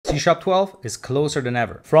C# 12 is closer than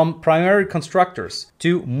ever. From primary constructors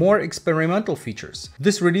to more experimental features,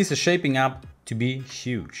 this release is shaping up to be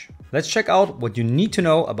huge. Let's check out what you need to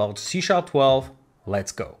know about C# 12.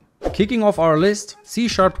 Let's go. Kicking off our list, C#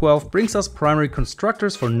 12 brings us primary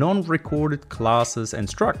constructors for non-recorded classes and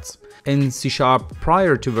structs. In C#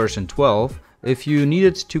 prior to version 12, if you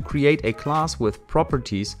needed to create a class with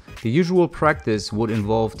properties, the usual practice would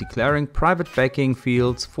involve declaring private backing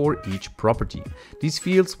fields for each property. These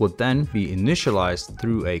fields would then be initialized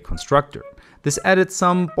through a constructor. This added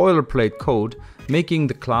some boilerplate code, making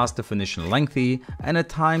the class definition lengthy and at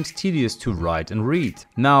times tedious to write and read.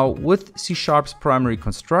 Now, with C#'s primary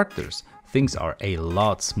constructors, things are a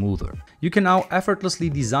lot smoother. You can now effortlessly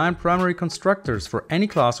design primary constructors for any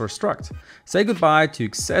class or struct. Say goodbye to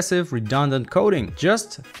excessive redundant coding.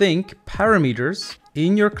 Just think parameters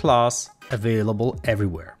in your class available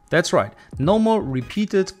everywhere. That's right, no more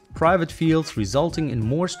repeated private fields, resulting in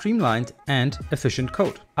more streamlined and efficient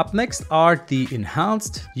code. Up next are the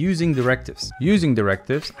enhanced using directives. Using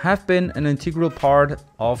directives have been an integral part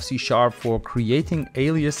of C# for creating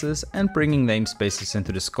aliases and bringing namespaces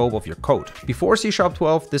into the scope of your code. Before C#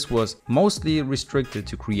 12, this was mostly restricted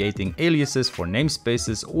to creating aliases for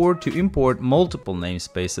namespaces or to import multiple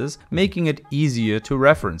namespaces, making it easier to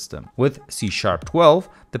reference them. With C# 12,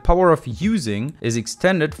 the power of using is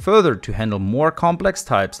extended further to handle more complex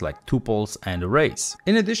types like tuples and arrays.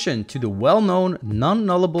 In addition to the well-known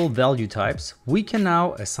non-nullable value types, we can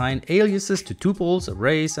now assign aliases to tuples,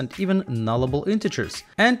 arrays, and even nullable integers.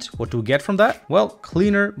 And what do we get from that? Well,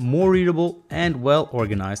 cleaner, more readable, and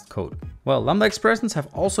well-organized code. Well, lambda expressions have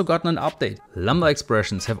also gotten an update. Lambda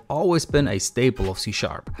expressions have always been a staple of C#.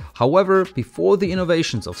 However, before the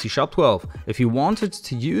innovations of C# 12, if you wanted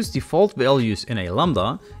to use default values in a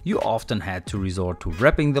lambda, you often had to resort to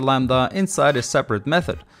wrapping the lambda inside a separate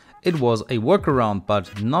method. It was a workaround,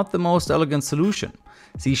 but not the most elegant solution.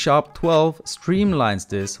 C# 12 streamlines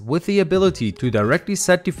this with the ability to directly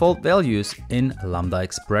set default values in lambda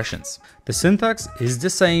expressions. The syntax is the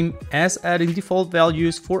same as adding default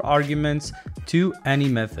values for arguments to any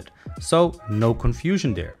method, so no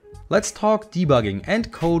confusion there. Let's talk debugging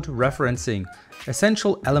and code referencing,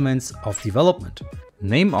 essential elements of development.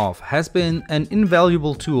 Nameof has been an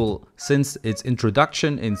invaluable tool since its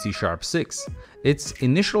introduction in C# 6. Its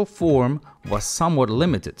initial form was somewhat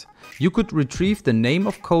limited. You could retrieve the name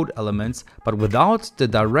of code elements, but without the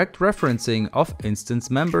direct referencing of instance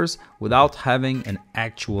members without having an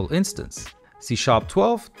actual instance. C#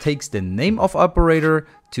 12 takes the nameof operator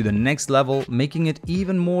to the next level, making it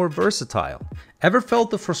even more versatile. Ever felt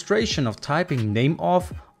the frustration of typing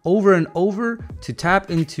nameof over and over to tap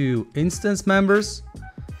into instance members?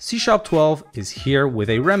 C# 12 is here with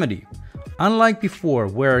a remedy. Unlike before,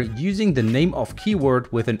 where using the nameof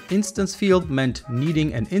keyword with an instance field meant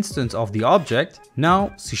needing an instance of the object,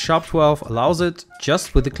 now C# 12 allows it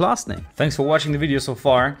just with the class name. Thanks for watching the video so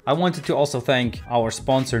far. I wanted to also thank our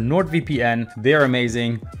sponsor NordVPN. They're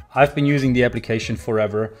amazing. I've been using the application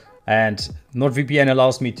forever, and NordVPN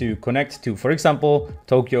allows me to connect to, for example,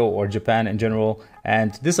 Tokyo or Japan in general,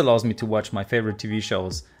 and this allows me to watch my favorite TV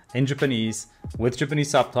shows in Japanese with Japanese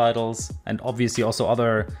subtitles, and obviously also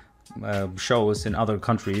other shows in other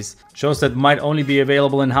countries. Shows that might only be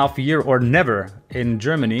available in half a year or never in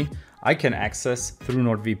Germany, I can access through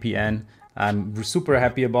NordVPN. I'm super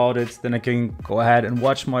happy about it. Then I can go ahead and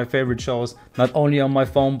watch my favorite shows, not only on my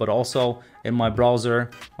phone, but also in my browser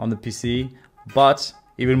on the PC. But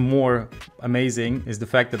even more amazing is the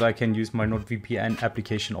fact that I can use my NordVPN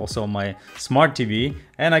application also on my smart TV,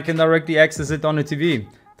 and I can directly access it on the TV.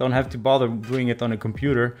 Don't have to bother doing it on a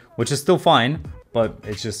computer, which is still fine, but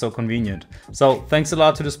it's just so convenient. So thanks a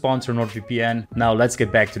lot to the sponsor NordVPN. Now let's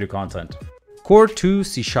get back to the content. Core to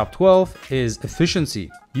C# 12 is efficiency.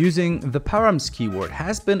 Using the params keyword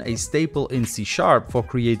has been a staple in C# for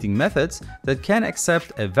creating methods that can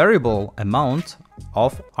accept a variable amount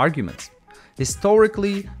of arguments.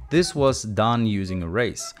 Historically, this was done using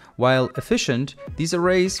arrays. While efficient, these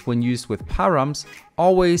arrays, when used with params,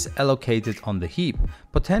 always allocated on the heap,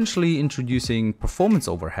 potentially introducing performance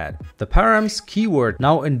overhead. The params keyword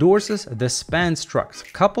now endorses the span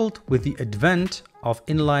struct, coupled with the advent of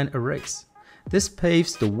inline arrays. This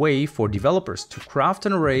paves the way for developers to craft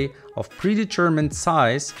an array of predetermined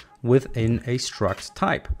size within a struct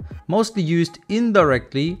type, mostly used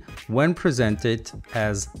indirectly when presented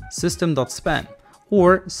as system.span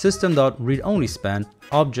or system.read-only-span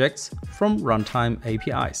objects from runtime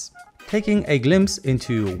APIs. Taking a glimpse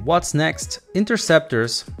into what's next,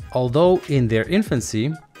 interceptors, although in their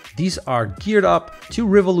infancy, These are geared up to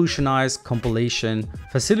revolutionize compilation,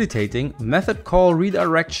 facilitating method call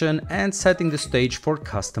redirection and setting the stage for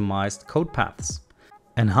customized code paths.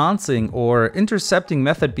 Enhancing or intercepting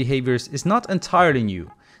method behaviors is not entirely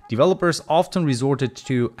new. Developers often resorted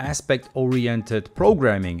to aspect-oriented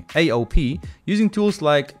programming, AOP, using tools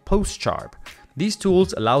like PostSharp. These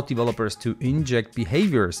tools allowed developers to inject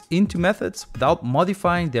behaviors into methods without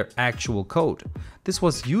modifying their actual code. This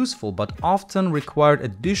was useful but often required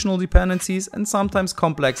additional dependencies and sometimes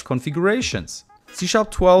complex configurations.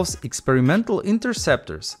 C#12's experimental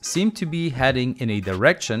interceptors seem to be heading in a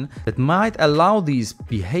direction that might allow these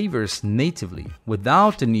behaviors natively,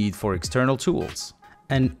 without the need for external tools.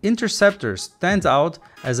 And interceptor stands out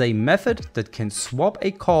as a method that can swap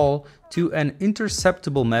a call to an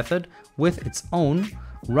interceptable method with its own,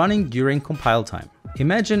 running during compile time.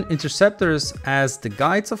 Imagine interceptors as the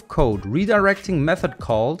guides of code redirecting method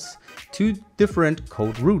calls to different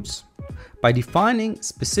code routes. By defining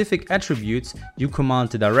specific attributes, you command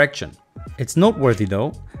the direction. It's noteworthy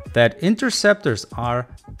though that interceptors are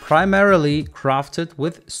primarily crafted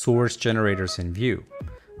with source generators in view.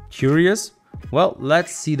 Curious? Well,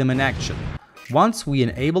 let's see them in action. Once we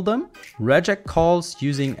enable them, regex calls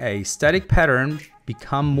using a static pattern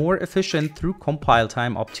become more efficient through compile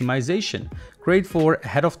time optimization, great for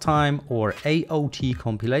ahead of time or AOT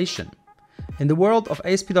compilation. In the world of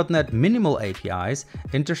ASP.NET minimal APIs,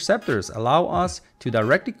 interceptors allow us to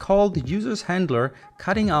directly call the user's handler,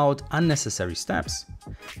 cutting out unnecessary steps.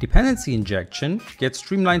 Dependency injection gets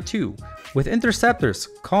streamlined too. With interceptors,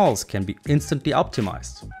 calls can be instantly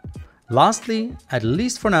optimized. Lastly, at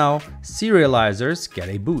least for now, serializers get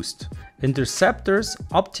a boost. Interceptors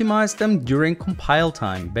optimize them during compile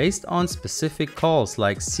time based on specific calls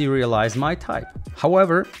like serialize my type.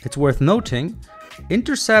 However, it's worth noting,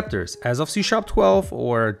 interceptors as of C#12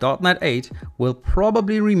 or .NET 8 will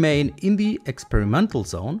probably remain in the experimental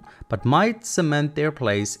zone, but might cement their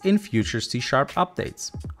place in future C#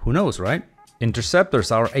 updates. Who knows, right?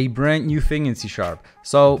 Interceptors are a brand new thing in C#,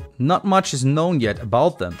 so not much is known yet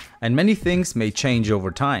about them, and many things may change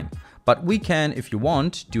over time. But we can, if you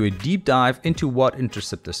want, do a deep dive into what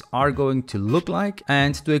interceptors are going to look like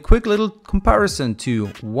and do a quick little comparison to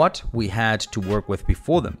what we had to work with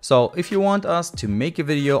before them. So if you want us to make a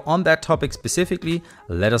video on that topic specifically,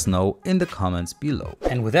 let us know in the comments below.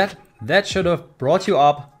 And with that, that should have brought you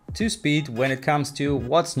up to speed when it comes to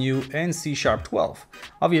what's new in C#12.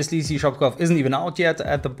 Obviously, C#12 isn't even out yet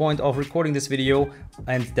at the point of recording this video,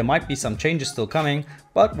 and there might be some changes still coming,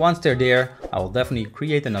 but once they're there, I will definitely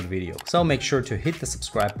create another video. So make sure to hit the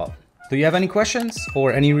subscribe button. Do you have any questions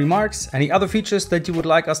or any remarks, any other features that you would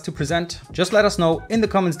like us to present? Just let us know in the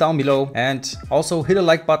comments down below, and also hit a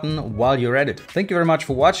like button while you're at it. Thank you very much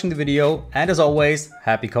for watching the video, and as always,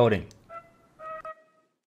 happy coding.